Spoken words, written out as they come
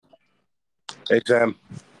Hey, Sam.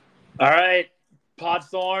 All right,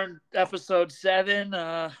 Podthorn, episode 7,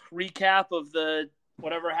 recap of the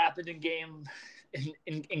whatever happened in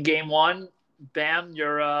game one. Bam,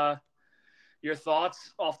 your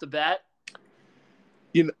thoughts off the bat.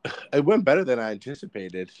 It went better than I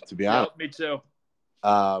anticipated, to be honest. Yep, me too.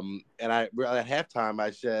 And at halftime,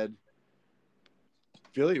 I said,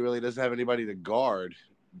 Philly really doesn't have anybody to guard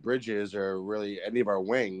Bridges or really any of our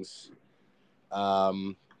wings.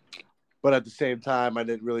 But at the same time, I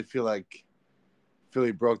didn't really feel like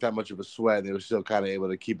Philly broke that much of a sweat. They were still kind of able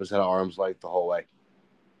to keep us at arm's length the whole way.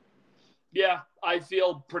 Yeah, I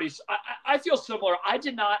feel I feel similar.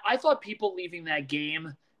 I thought people leaving that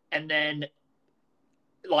game and then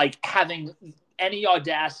like having any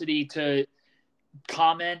audacity to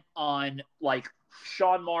comment on like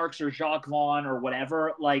Sean Marks or Jacques Vaughn or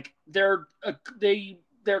whatever, like they're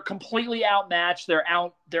completely outmatched. They're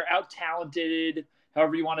out talented,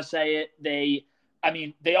 however you want to say it. They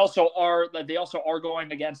also are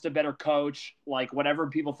going against a better coach. Like whatever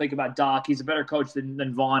people think about Doc, he's a better coach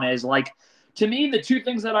than Vaughn is. Like to me, the two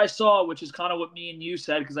things that I saw, which is kind of what me and you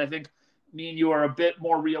said, because I think me and you are a bit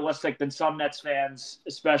more realistic than some Nets fans,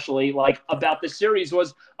 especially like about this series,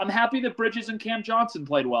 was I'm happy that Bridges and Cam Johnson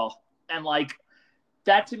played well. And like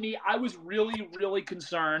that to me, I was really, really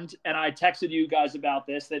concerned. And I texted you guys about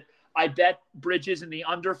this, that I bet Bridges in the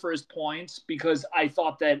under for his points because I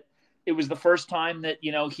thought that it was the first time that,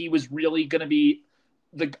 he was really going to be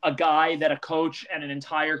a guy that a coach and an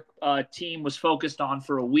entire team was focused on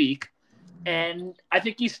for a week. And I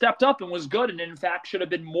think he stepped up and was good, and in fact should have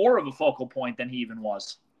been more of a focal point than he even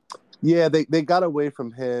was. Yeah, they got away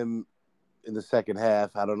from him in the second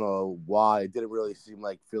half. I don't know why. It didn't really seem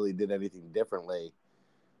like Philly did anything differently.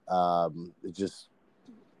 It just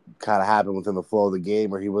kind of happened within the flow of the game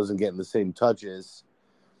where he wasn't getting the same touches.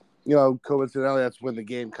 Coincidentally, that's when the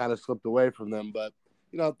game kind of slipped away from them. But,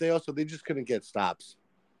 they just couldn't get stops.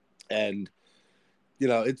 And,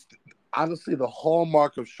 it's honestly the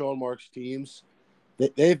hallmark of Sean Marks teams.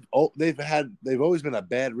 They've always been a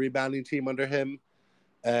bad rebounding team under him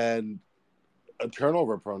and a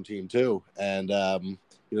turnover prone team too. And,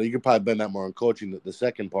 you could probably bend that more on coaching the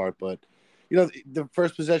second part. But, the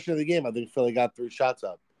first possession of the game, I think Philly got 3 shots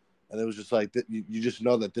up. And it was just like, you just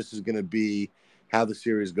know that this is going to be how the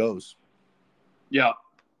series goes. Yeah.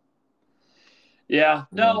 Yeah.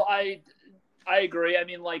 No, I agree. I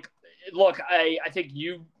mean, like, look, I think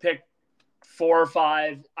you picked 4 or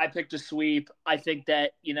 5. I picked a sweep. I think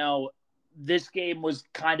that, this game was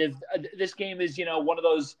this game is, one of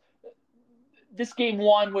those, this game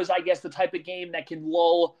one was, I guess, the type of game that can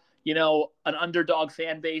lull, an underdog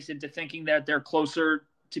fan base into thinking that they're closer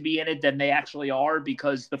to be in it than they actually are,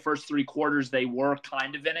 because the first 3 quarters they were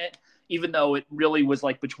kind of in it, even though it really was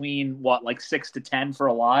like between 6 to 10 for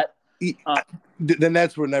a lot. The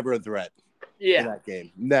Nets were never a threat. Yeah. In that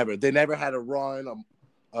game. Never. They never had a run,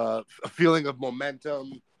 a feeling of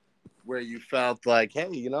momentum where you felt like,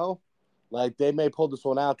 hey, like they may pull this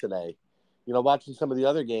one out today. Watching some of the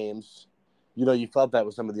other games, you felt that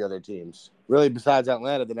with some of the other teams. Really, besides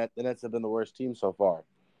Atlanta, the Nets have been the worst team so far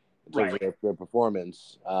in terms of their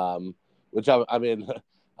performance. Which,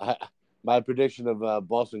 my prediction of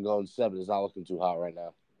Boston going 7 is not looking too hot right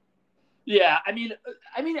now. Yeah,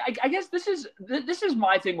 I guess this is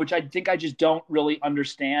my thing, which I think I just don't really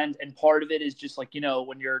understand, and part of it is just like,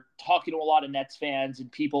 when you're talking to a lot of Nets fans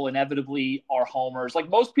and people inevitably are homers. Like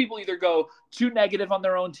most people either go too negative on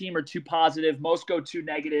their own team or too positive. Most go too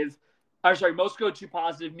negative. Most go too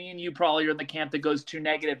positive. Me and you probably are in the camp that goes too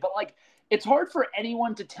negative. But like, it's hard for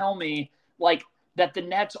anyone to tell me like that the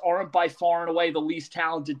Nets aren't by far and away the least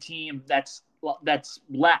talented team that's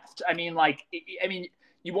left.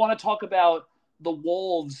 You want to talk about the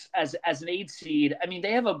Wolves as an 8 seed. I mean,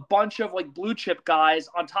 they have a bunch of like blue chip guys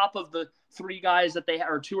on top of the 3 guys that they have,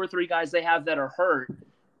 or 2 or 3 guys they have that are hurt.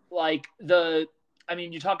 Like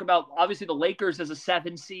you talk about obviously the Lakers as a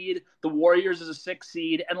 7 seed, the Warriors as a 6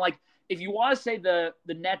 seed. And like, if you want to say the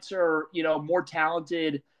Nets are, more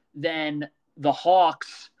talented than the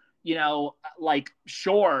Hawks,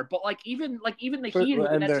 sure. But even the Heat,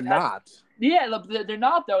 and they're not. Yeah, they're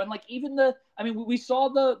not though. And like we saw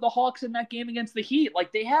the Hawks in that game against the Heat.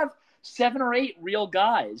 Like they have 7 or 8 real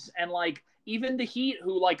guys, and like even the Heat,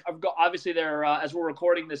 who like obviously they're as we're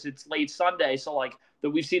recording this, it's late Sunday, so like that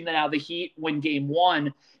we've seen that now the Heat win game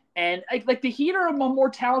 1, and like the Heat are a more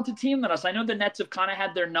talented team than us. I know the Nets have kind of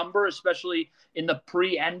had their number, especially in the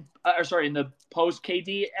in the post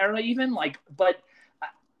KD era, even but.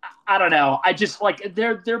 I don't know. I just like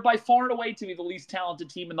they're by far and away to me the least talented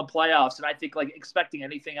team in the playoffs, and I think like expecting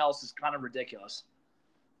anything else is kind of ridiculous.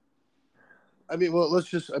 I mean, well, let's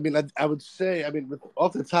just. I mean, I would say. I mean,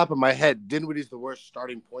 off the top of my head, Dinwiddie's the worst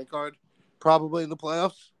starting point guard probably in the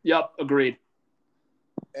playoffs. Yep, agreed.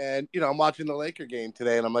 And I'm watching the Laker game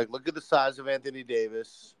today, and I'm like, look at the size of Anthony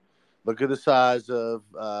Davis. Look at the size of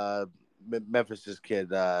Memphis's kid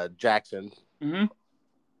Jackson. Mm-hmm.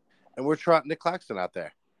 And we're trotting Nick Claxton out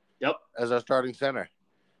there. Yep. As our starting center.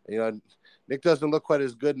 Nick doesn't look quite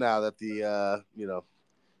as good now that the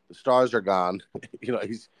stars are gone. He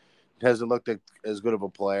hasn't looked as good of a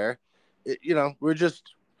player.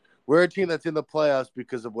 We're a team that's in the playoffs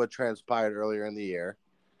because of what transpired earlier in the year.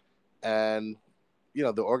 And,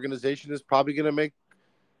 the organization is probably going to make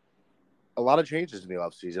a lot of changes in the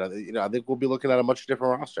offseason. I think we'll be looking at a much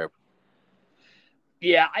different roster.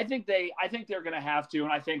 Yeah, I think they're going to have to.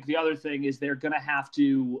 And I think the other thing is they're going to have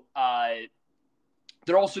to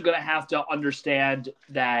they're also going to have to understand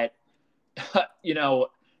that,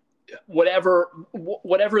 whatever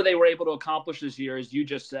they were able to accomplish this year, as you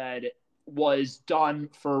just said, was done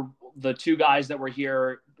for the two guys that were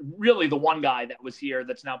here, really the one guy that was here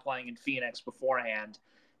that's now playing in Phoenix beforehand,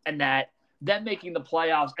 and that them making the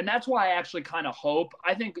playoffs. And that's why I actually kind of hope,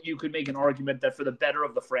 I think you could make an argument that for the better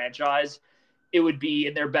of the franchise, it would be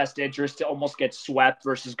in their best interest to almost get swept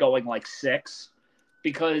versus going like 6,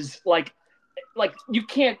 because like you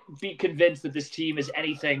can't be convinced that this team is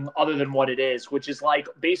anything other than what it is, which is like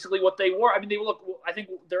basically what they were. I mean, I think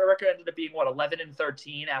their record ended up being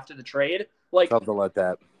 11-13 after the trade, like something like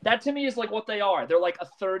that. That to me is like what they are. They're like a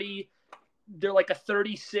 36-40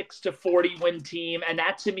 win team, and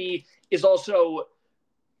that to me is also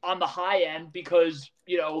on the high end because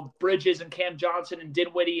Bridges and Cam Johnson and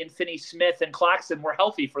Dinwiddie and Finney Smith and Claxton were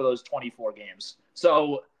healthy for those 24 games,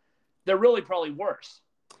 so they're really probably worse.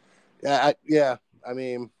 Yeah. I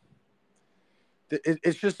mean,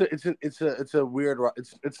 it's just it's a weird.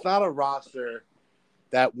 It's not a roster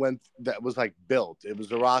that was like built. It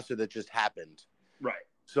was a roster that just happened. Right.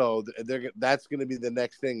 So that's going to be the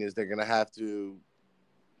next thing is they're going to have to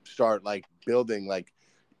start like building. Like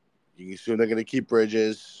you assume they're going to keep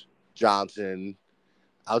Bridges, Johnson.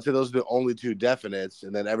 I would say those are the only two definites,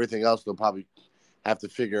 and then everything else they'll probably have to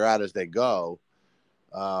figure out as they go.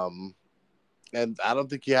 And I don't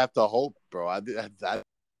think you have to hope, bro. I'm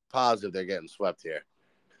positive they're getting swept here.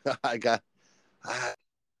 It's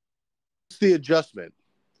the adjustment.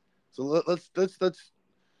 So let's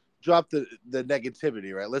drop the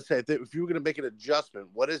negativity, right? Let's say if you were going to make an adjustment,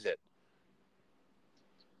 what is it?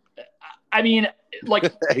 I mean, like,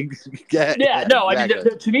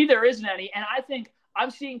 to me there isn't any, and I think I'm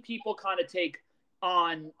seeing people kind of take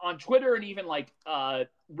on Twitter and even like I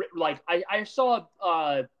saw.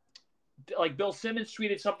 Like Bill Simmons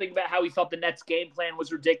tweeted something about how he thought the Nets game plan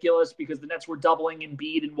was ridiculous because the Nets were doubling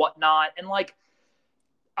Embiid and whatnot. And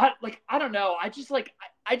I don't know. I just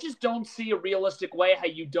don't see a realistic way how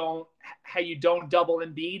you don't double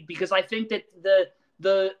Embiid, because I think that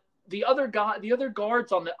the other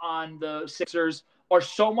guards on the Sixers are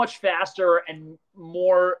so much faster and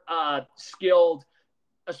more skilled,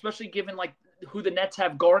 especially given like who the Nets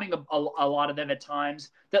have guarding a lot of them at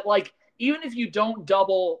times, that like, even if you don't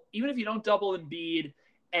double Embiid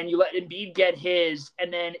and you let Embiid get his,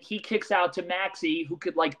 and then he kicks out to Maxey, who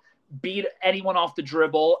could like beat anyone off the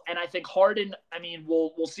dribble. And I think Harden, I mean,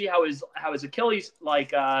 we'll see how his Achilles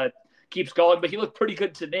keeps going, but he looked pretty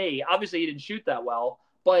good to me. Obviously he didn't shoot that well,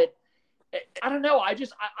 but I don't know. I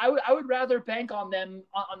would rather bank on them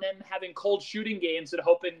having cold shooting games and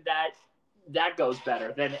hoping that goes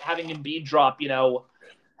better than having Embiid drop,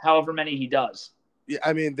 however many he does. Yeah,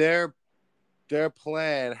 I mean, their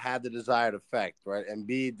plan had the desired effect, right?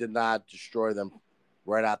 Embiid did not destroy them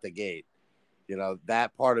right out the gate.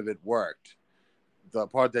 That part of it worked. The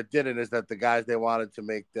part that didn't is that the guys they wanted to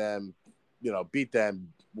make them, beat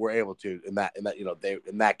them were able to in that in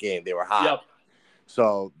that game they were hot. Yep.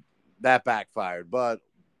 So that backfired. But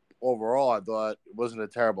overall, I thought it wasn't a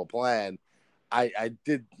terrible plan. I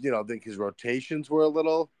did think his rotations were a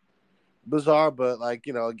little bizarre, but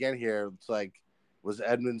again here it's like, was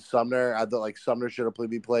Edmund Sumner? I thought like Sumner should have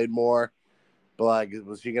maybe played more, but like,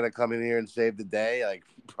 was he going to come in here and save the day? Like,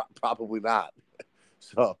 probably not.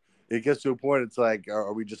 So it gets to a point. It's like,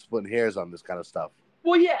 are we just splitting hairs on this kind of stuff?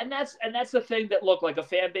 Well, yeah, and that's the thing that look like a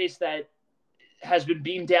fan base that has been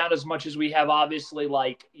beaten down as much as we have. Obviously,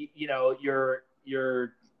 like you're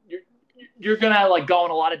gonna like go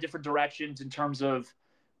in a lot of different directions in terms of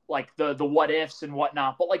like the what ifs and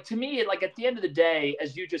whatnot. But like to me, like at the end of the day,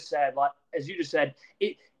 as you just said,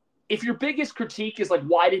 if your biggest critique is like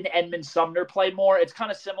why didn't Edmund Sumner play more, it's kind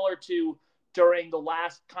of similar to during the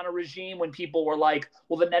last kind of regime when people were like,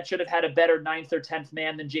 well, the Nets should have had a better 9th or 10th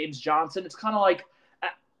man than James Johnson. It's kind of like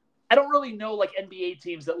I don't really know like NBA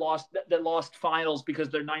teams that lost finals because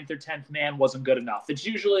their 9th or 10th man wasn't good enough. It's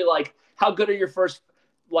usually like how good are your first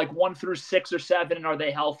like 1 through 6 or 7, and are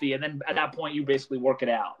they healthy? And then at that point you basically work it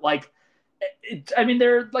out. Like,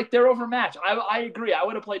 they're overmatched. I agree. I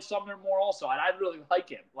would have played Sumner more also, and I really like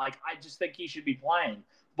him. Like, I just think he should be playing.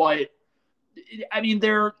 But I mean,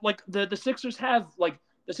 they're like the Sixers have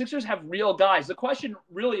real guys. The question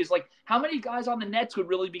really is like, how many guys on the Nets would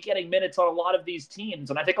really be getting minutes on a lot of these teams?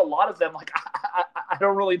 And I think a lot of them, like, I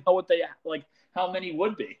don't really know what they like, how many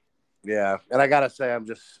would be. Yeah, and I gotta say, I'm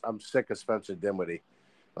sick of Spencer Dinwiddie.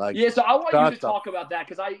 Like, yeah, so I want you to talk about that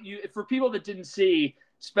because for people that didn't see,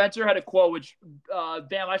 Spencer had a quote which,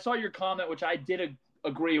 Bam, I saw your comment which I did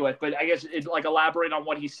agree with, but I guess it like elaborate on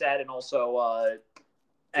what he said and also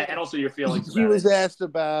your feelings. He was asked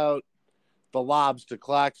about the lobs to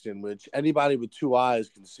Claxton, which anybody with 2 eyes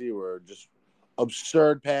can see were just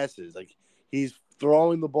absurd passes. Like, he's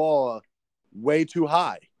throwing the ball way too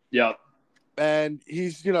high. Yep. And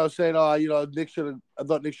he's, saying, I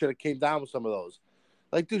thought Nick should have came down with some of those.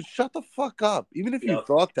 Like, dude, shut the fuck up. Even if you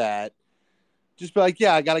thought that, just be like,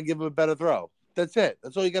 yeah, I got to give him a better throw. That's it.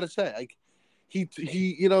 That's all you got to say. Like, he,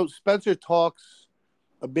 Spencer talks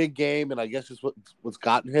a big game, and I guess it's what's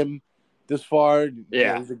gotten him this far.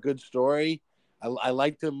 Yeah. He's a good story. I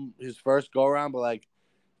liked him his first go around, but like,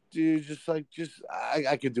 dude, I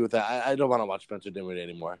could do with that. I don't want to watch Spencer Dinwiddie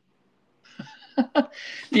anymore.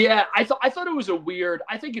 Yeah, I thought it was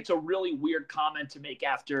I think it's a really weird comment to make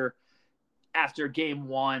after game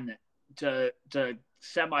 1 to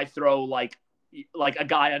semi throw like a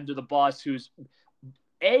guy under the bus who's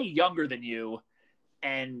A, younger than you,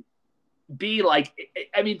 and B, like,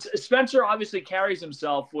 I mean, Spencer obviously carries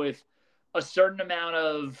himself with a certain amount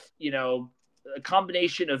of, a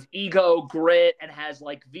combination of ego, grit, and has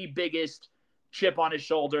like the biggest chip on his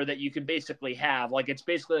shoulder that you can basically have. Like, it's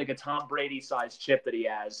basically like a Tom Brady sized chip that he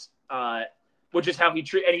has, which is how he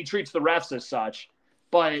treats the refs as such.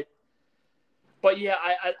 But yeah,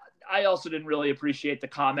 I also didn't really appreciate the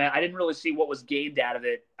comment. I didn't really see what was gained out of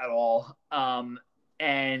it at all.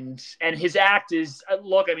 And his act is,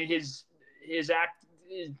 look, I mean, his act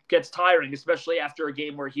gets tiring, especially after a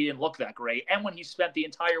game where he didn't look that great, and when he spent the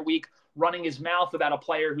entire week running his mouth about a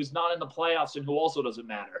player who's not in the playoffs and who also doesn't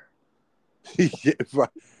matter. Yeah,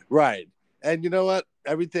 right. And you know what?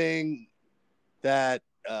 Everything that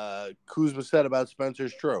Kuzma said about Spencer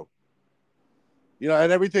is true.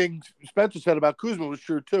 And everything Spencer said about Kuzma was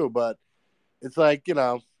true too. But it's like,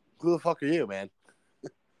 who the fuck are you, man?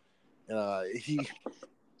 He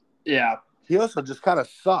also just kind of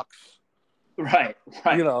sucks. Right.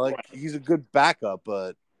 He's a good backup,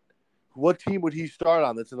 but what team would he start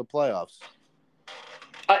on that's in the playoffs?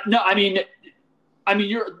 No, I mean,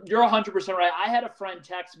 you're 100% right. I had a friend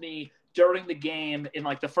text me during the game in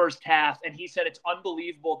like the first half, and he said it's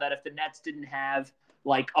unbelievable that if the Nets didn't have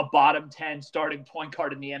like a bottom 10 starting point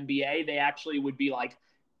guard in the NBA, they actually would be like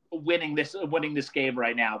winning this game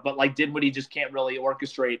right now. But like Dinwiddie just can't really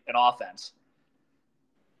orchestrate an offense.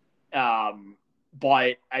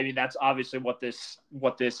 But I mean, that's obviously what this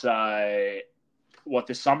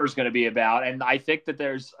summer's going to be about. And I think that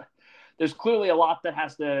there's clearly a lot that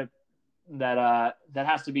has to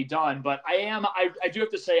be done. But I do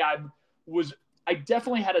have to say I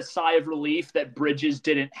definitely had a sigh of relief that Bridges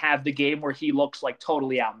didn't have the game where he looks like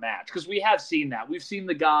totally outmatched, because we have seen that. We've seen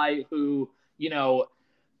the guy who,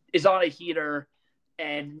 is on a heater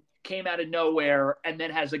and came out of nowhere and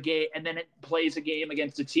then has a game, and then it plays a game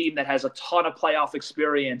against a team that has a ton of playoff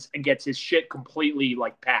experience and gets his shit completely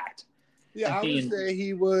like packed. Yeah, I would say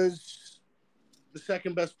he was the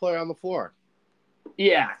second best player on the floor.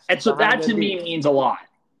 Yeah, and so that to me means a lot.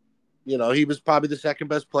 He was probably the second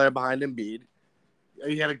best player behind Embiid.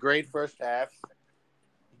 He had a great first half.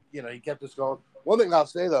 He kept us going. One thing I'll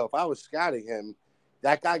say, though, if I was scouting him,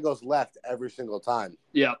 that guy goes left every single time.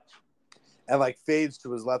 Yeah. And, like, fades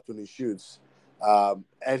to his left when he shoots. And,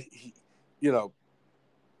 he,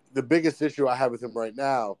 the biggest issue I have with him right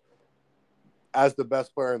now, as the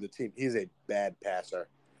best player on the team, he's a bad passer.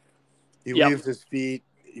 He leaves his feet.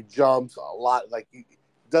 He jumps a lot. Like, he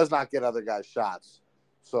does not get other guys' shots.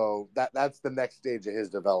 So that's the next stage of his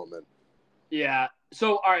development. Yeah.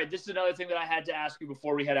 So, all right, this is another thing that I had to ask you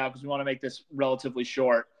before we head out, because we want to make this relatively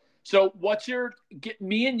short. So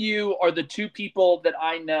me and you are the two people that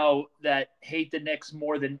I know that hate the Knicks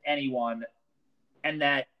more than anyone, and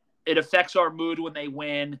that it affects our mood when they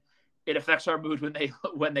win. It affects our mood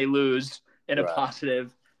when they lose in a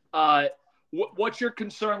positive. what's your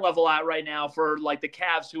concern level at right now for like the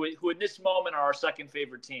Cavs, who in this moment are our second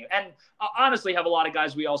favorite team, and honestly have a lot of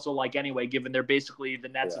guys we also like anyway, given they're basically the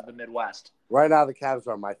Nets of the Midwest. Right now, the Cavs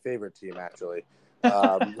are my favorite team, actually,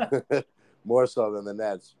 more so than the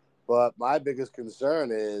Nets. But my biggest concern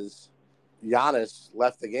is Giannis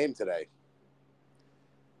left the game today.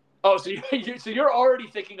 Oh, so you're already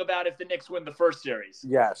thinking about if the Knicks win the first series?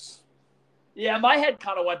 Yes. Yeah, my head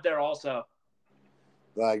kind of went there also.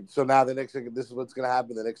 Like, so now the Knicks this is what's going to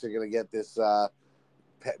happen. The Knicks are going to get this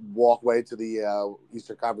walkway to the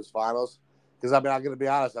Eastern Conference Finals. Because, I mean, I'm going to be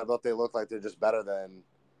honest, I thought they looked like they're just better than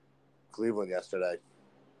Cleveland yesterday.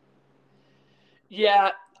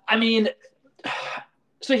 Yeah, I mean,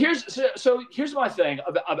 so here's my thing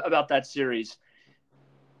about that series.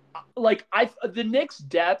 Like, the Knicks'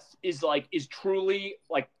 depth is truly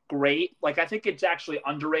like great. Like, I think it's actually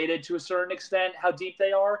underrated to a certain extent how deep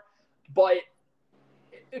they are, but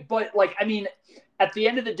like, I mean, at the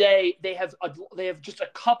end of the day, they have just a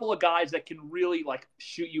couple of guys that can really like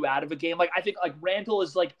shoot you out of a game. Like, I think like Randall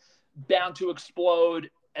is like bound to explode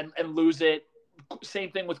and lose it.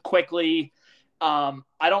 Same thing with Quickly. I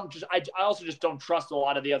also just don't trust a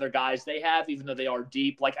lot of the other guys they have, even though they are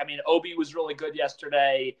deep. Like, I mean, Obi was really good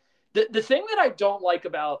yesterday. The thing that I don't like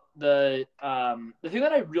about the thing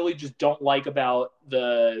that I really just don't like about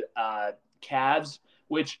the Cavs,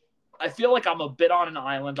 which I feel like I'm a bit on an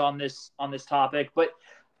island on this topic, but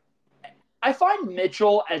I find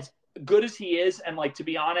Mitchell, as good as he is, and like, to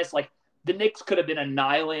be honest, like the Knicks could have been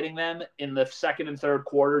annihilating them in the second and third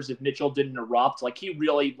quarters if Mitchell didn't erupt. Like, he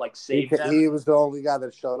really like saved them. He was the only guy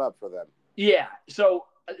that showed up for them. Yeah, so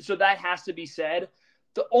that has to be said.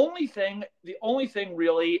 The only thing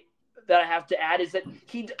really that I have to add is that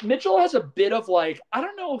Mitchell has a bit of like, I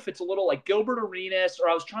don't know if it's a little like Gilbert Arenas, or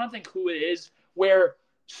I was trying to think who it is, where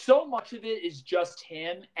so much of it is just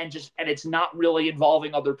him and it's not really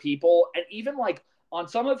involving other people. And even like on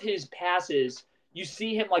some of his passes, you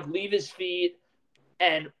see him like leave his feet.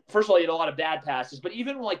 And first of all, he had a lot of bad passes, but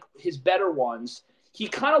even like his better ones, he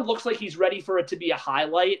kind of looks like he's ready for it to be a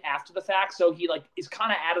highlight after the fact. So he like is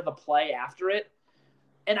kind of out of the play after it.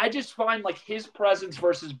 And I just find like his presence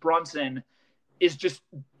versus Brunson is just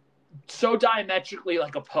so diametrically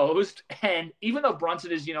like opposed. And even though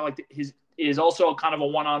Brunson is, like is also kind of a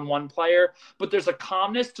one-on-one player, but there's a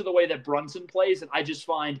calmness to the way that Brunson plays. And I just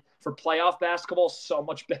find for playoff basketball so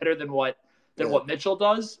much better than what Mitchell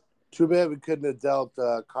does. Too bad we couldn't have dealt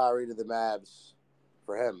Kyrie to the Mavs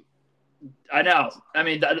for him. I know. I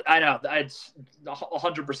mean, I know. It's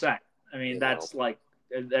 100%. I mean, that's like,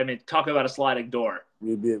 I mean, talk about a sliding door.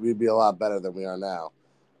 We'd be a lot better than we are now.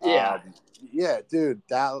 Yeah. Yeah, dude.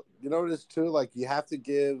 That, this too. Like, you have to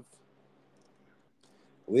give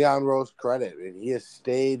Leon Rose credit. I mean, he has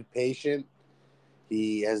stayed patient.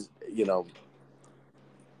 He has,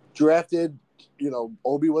 drafted.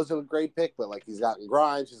 Obi wasn't a great pick, but like he's gotten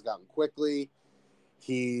Grimes, he's gotten Quickly.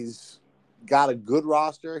 He's got a good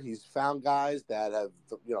roster. He's found guys that have,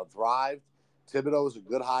 thrived. Thibodeau is a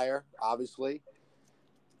good hire, obviously.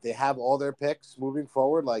 They have all their picks moving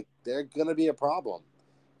forward. Like, they're going to be a problem.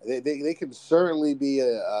 They can certainly be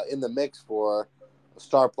in the mix for a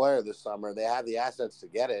star player this summer. They have the assets to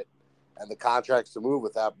get it and the contracts to move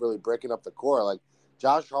without really breaking up the core. Like,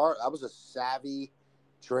 Josh Hart, that was a savvy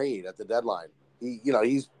trade at the deadline.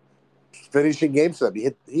 He's finishing games for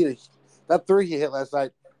them. He that three he hit last night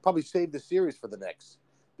probably saved the series for the Knicks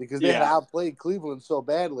because they had outplayed Cleveland so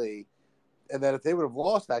badly, and that if they would have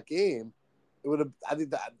lost that game, it would have. I think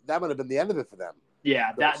that would have been the end of it for them.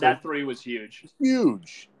 Yeah, that three was huge.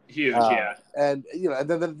 Huge. Yeah. And and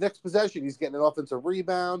then the next possession, he's getting an offensive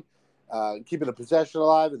rebound, keeping a possession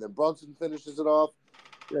alive, and then Brunson finishes it off.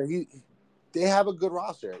 They have a good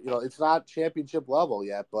roster. It's not championship level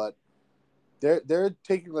yet, but they're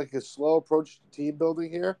taking like a slow approach to team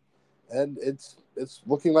building here, and it's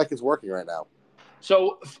looking like it's working right now.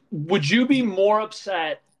 So, would you be more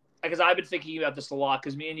upset? Because I've been thinking about this a lot,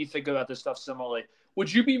 because me and you think about this stuff similarly.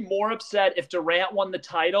 Would you be more upset if Durant won the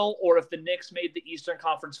title or if the Knicks made the Eastern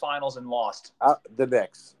Conference Finals and lost? The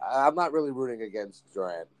Knicks. I'm not really rooting against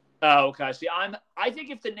Durant. Oh, okay. See, I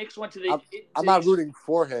think if the Knicks went to the, I'm not rooting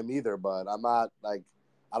for him either, but I'm not like,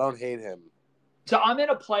 I don't hate him. So I'm in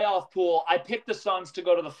a playoff pool. I picked the Suns to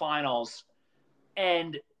go to the finals,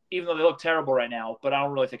 and even though they look terrible right now, but I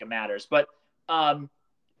don't really think it matters. But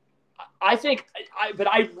I think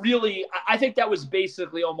that was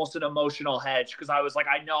basically almost an emotional hedge, because I was like,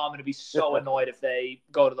 I know I'm going to be so annoyed if they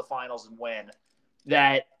go to the finals and win.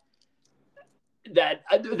 That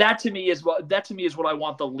to me is what I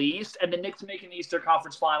want the least. And the Knicks making the Eastern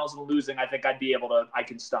Conference Finals and losing, I think I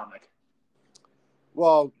can stomach.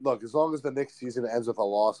 Well, look, as long as the Knicks season ends with a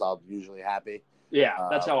loss, I'm usually happy. Yeah,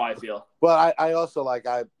 that's how I feel. But I also like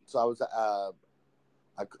I was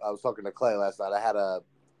talking to Clay last night. I had a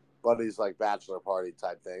buddy's like bachelor party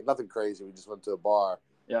type thing. Nothing crazy. We just went to a bar.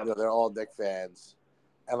 Yeah, They're all Knicks fans,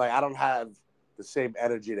 and like I don't have the same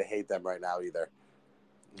energy to hate them right now either.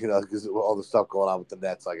 Because all the stuff going on with the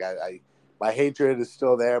Nets. Like my hatred is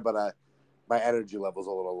still there, but my energy level's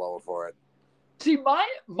a little lower for it. See,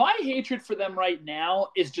 my hatred for them right now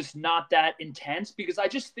is just not that intense because I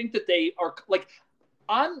just think that they are like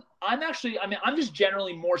I'm actually I'm just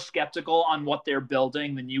generally more skeptical on what they're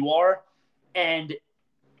building than you are. And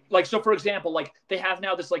like so for example, like they have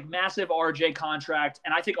now this like massive RJ contract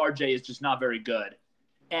and I think RJ is just not very good.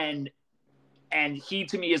 And he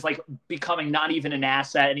to me is like becoming not even an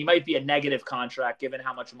asset and he might be a negative contract given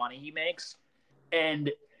how much money he makes. And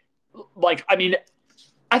like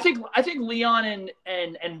I think Leon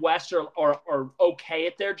and West are okay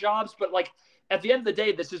at their jobs, but like at the end of the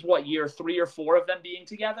day, this is what year 3 or 4 of them being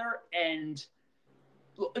together, and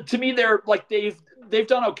to me, they're like they've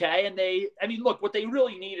done okay, and look what they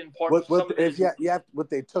really need in part. What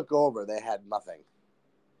they took over, they had nothing.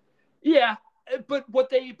 Yeah, but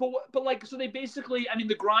like so they basically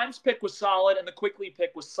the Grimes pick was solid and the Quickly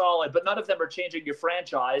pick was solid, but none of them are changing your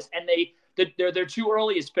franchise, and they're their 2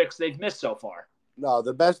 earliest picks they've missed so far. No,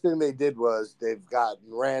 the best thing they did was they've gotten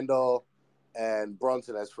Randall and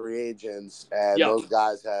Brunson as free agents, and those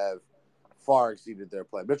guys have far exceeded their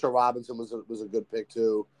play. Mitchell Robinson was a good pick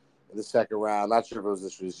too in the second round. Not sure if it was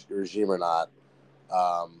this regime or not.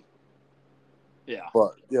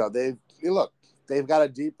 But they've got a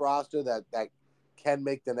deep roster that can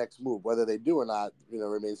make the next move. Whether they do or not,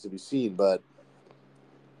 remains to be seen. But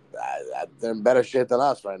they're in better shape than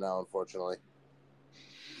us right now, unfortunately.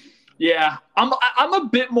 Yeah, I'm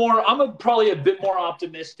probably a bit more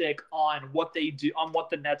optimistic on what they do, on what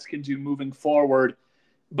the Nets can do moving forward,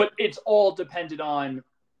 but it's all dependent on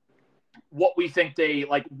what we think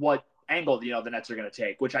what angle the Nets are going to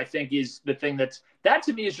take, which I think is the thing that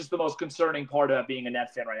to me is just the most concerning part about being a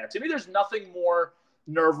Net fan right now. To me, there's nothing more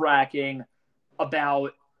nerve-wracking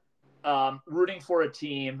about rooting for a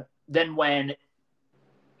team than when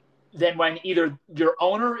either your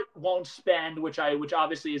owner won't spend, which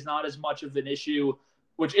obviously is not as much of an issue,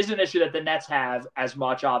 which is an issue that the Nets have as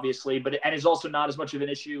much, obviously, and is also not as much of an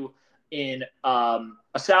issue in a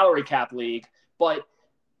salary cap league,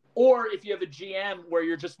 or if you have a GM where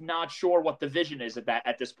you're just not sure what the vision is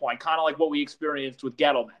at this point, kind of like what we experienced with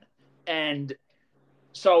Gettleman. And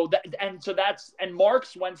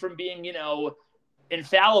Marks went from being,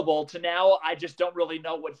 infallible to now I just don't really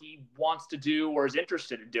know what he wants to do or is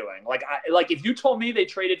interested in doing. Like if you told me they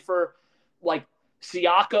traded for like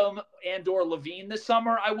Siakam and/or Levine this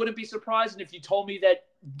summer, I wouldn't be surprised. And if you told me that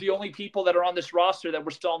the only people that are on this roster that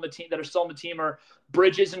are still on the team are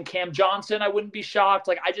Bridges and Cam Johnson, I wouldn't be shocked.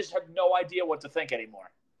 Like I just have no idea what to think anymore.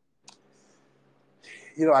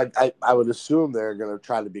 I would assume they're going to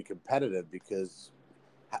try to be competitive because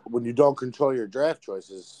when you don't control your draft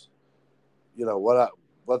choices,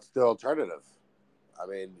 what's the alternative? I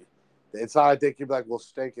mean, it's not like they can be like, we'll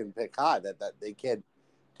stink and pick high. That they can't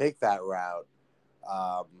take that route.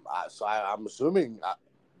 So I'm assuming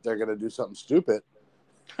they're going to do something stupid.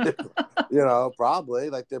 Probably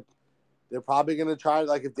like they're probably going to try.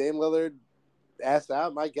 Like if Dame Lillard asks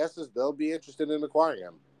out, my guess is they'll be interested in acquiring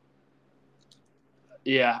him.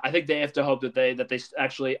 Yeah, I think they have to hope that they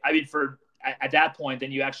actually. I mean, at that point,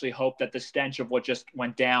 then you actually hope that the stench of what just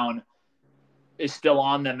went down is still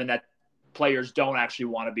on them and that players don't actually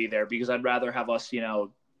want to be there, because I'd rather have us,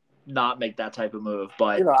 not make that type of move.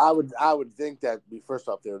 But I would think that first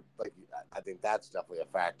off, they're like, I think that's definitely a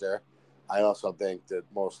factor. I also think that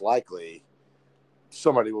most likely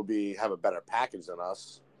somebody will have a better package than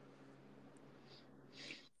us.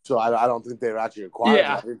 So I don't think they're actually acquiring.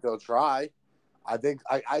 Yeah. I think they'll try. I think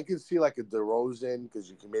I can see like a DeRozan because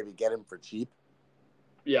you can maybe get him for cheap.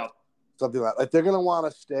 Yeah. Something like they're going to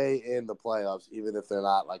want to stay in the playoffs, even if they're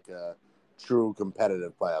not like a true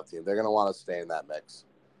competitive playoff team. They're going to want to stay in that mix.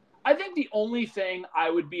 I think the only thing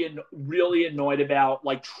I would be really annoyed about,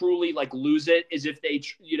 like truly like lose it, is if they,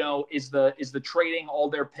 is the trading all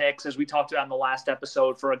their picks, as we talked about in the last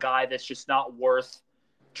episode, for a guy that's just not worth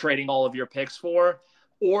trading all of your picks for,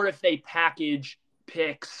 or if they package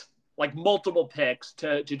picks, like multiple picks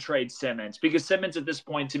to trade Simmons, because Simmons at this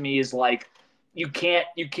point to me is like, you can't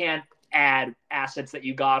add assets that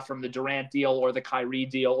you got from the Durant deal or the Kyrie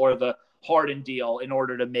deal or the Harden deal in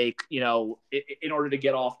order to make, in order to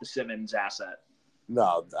get off the Simmons asset.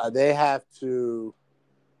 No, they have to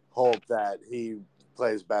hope that he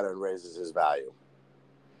plays better and raises his value.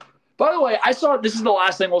 By the way, I saw this is the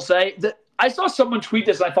last thing we'll say. That I saw someone tweet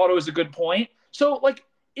this. And I thought it was a good point. So, like,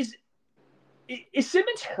 is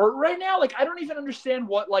Simmons hurt right now? Like, I don't even understand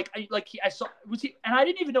what. I saw was he, and I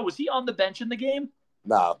didn't even know, was he on the bench in the game?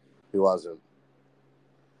 No, he wasn't.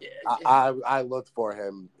 I looked for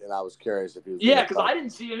him and I was curious if he was. Yeah, because I didn't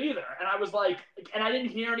see him either, and I was like, and I didn't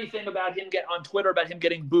hear anything about him on Twitter about him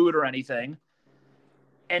getting booed or anything.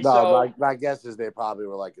 And no, so my guess is they probably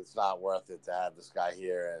were like, it's not worth it to have this guy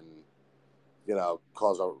here and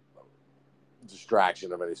cause a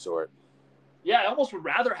distraction of any sort. Yeah, I almost would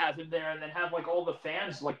rather have him there and then have like all the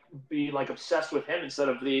fans like be like obsessed with him instead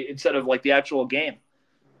of like the actual game.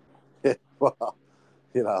 Well,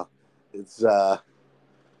 it's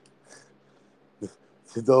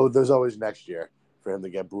though there's always next year for him to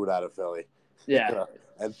get booed out of Philly. Yeah.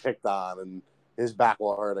 And picked on, and his back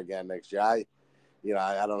will hurt again next year. I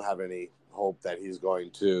don't have any hope that he's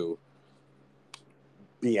going to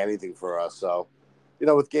be anything for us. So,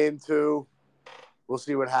 with game 2, we'll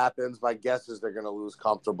see what happens. My guess is they're going to lose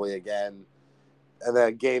comfortably again. And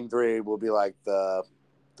then game 3 will be like the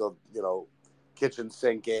kitchen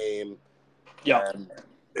sink game. Yeah. And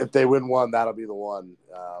if they win one, that'll be the one.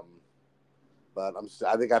 But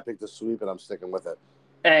I think I picked a sweep, and I'm sticking with it.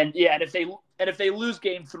 And yeah, and if they lose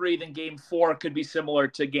game 3, then game 4 could be similar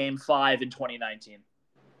to game 5 in 2019.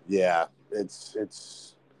 Yeah, it's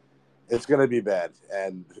going to be bad.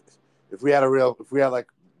 And if we had like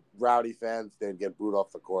rowdy fans, they'd get booed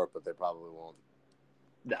off the court, but they probably won't.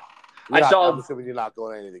 No, I'm assuming you're not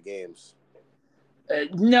going to any of the games.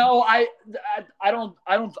 No, I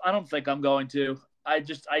don't think I'm going to. I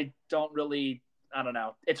don't really. I don't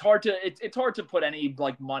know. It's hard to put any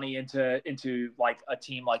like money into like a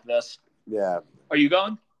team like this. Yeah. Are you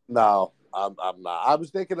going? No, I'm not. I was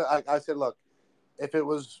thinking. I said, look, if they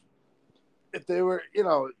were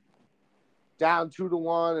down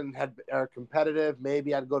 2-1 and are competitive,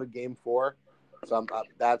 maybe I'd go to game 4. So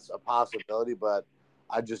that's a possibility, but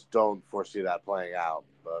I just don't foresee that playing out.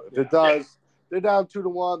 But if it does, they're down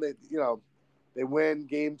 2-1. They win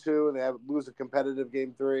game 2 and they lose a competitive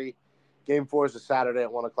game 3. Game 4 is a Saturday at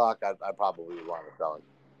 1:00. I probably want it going.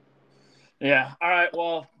 Yeah. All right.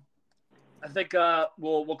 Well, I think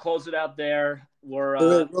we'll close it out there. We're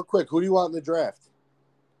real quick. Who do you want in the draft?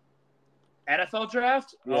 NFL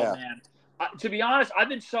draft? Yeah. Oh man. To be honest, I've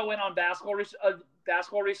been so in on basketball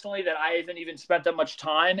recently that I haven't even spent that much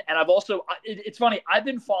time. And I've also it's funny. I've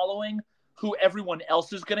been following who everyone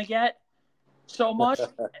else is going to get so much,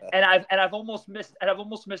 and I've almost missed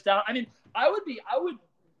out. I mean, I would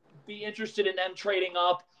be interested in them trading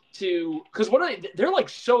up to, because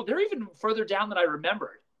they're even further down than I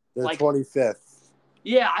remembered. They're like 25th.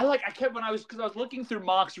 Yeah, because I was looking through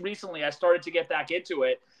mocks recently. I started to get back into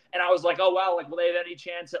it, and I was like, oh wow, like will they have any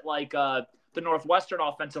chance at like the Northwestern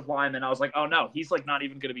offensive lineman? I was like, oh no, he's like not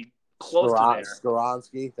even going to be close to there.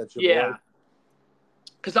 Skoronsky, that's your boy.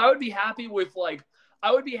 Because I would be happy with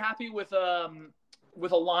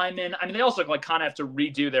a lineman. I mean, they also like kind of have to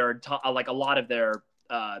redo their like a lot of their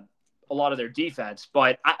defense,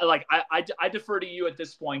 but I defer to you at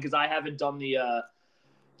this point because I haven't done the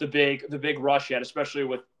big rush yet, especially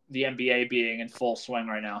with the NBA being in full swing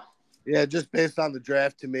right now. Yeah, just based on the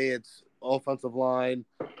draft, to me, it's offensive line,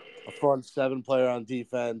 a front 7 player on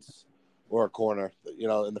defense, or a corner.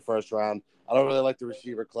 In the first round, I don't really like the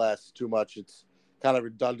receiver class too much. It's kind of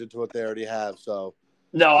redundant to what they already have. So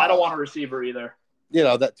no, I don't want a receiver either.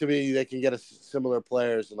 That to me, they can get similar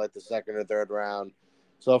players in like the 2nd or 3rd round.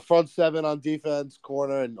 So front 7 on defense,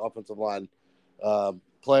 corner, and offensive line.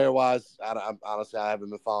 Player-wise, honestly, I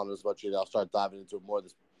haven't been following as much either. I'll start diving into it more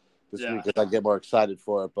this week as I get more excited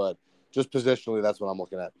for it. But just positionally, that's what I'm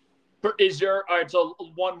looking at. All right? So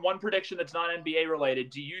one prediction that's not NBA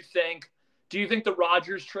related. Do you think the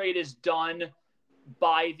Rodgers trade is done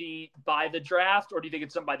by the draft, or do you think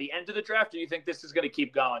it's done by the end of the draft? Or do you think this is going to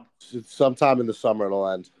keep going? Sometime in the summer it'll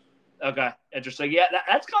end. Okay, interesting. Yeah,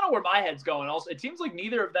 that's kind of where my head's going. Also, it seems like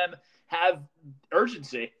neither of them have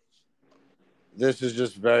urgency. This is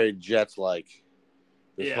just very Jets-like,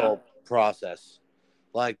 this whole process.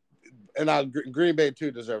 Like, and Green Bay, too,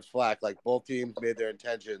 deserves flack. Like, both teams made their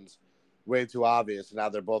intentions way too obvious, and now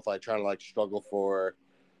they're both, like, trying to, like, struggle for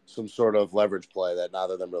some sort of leverage play that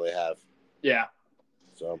neither of them really have. Yeah.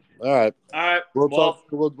 So, all right. We'll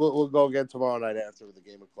go again tomorrow night after the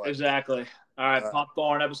game of clay. Exactly. All right.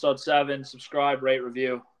 Popcorn, episode 7. Subscribe, rate,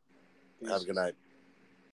 review. Have a good night.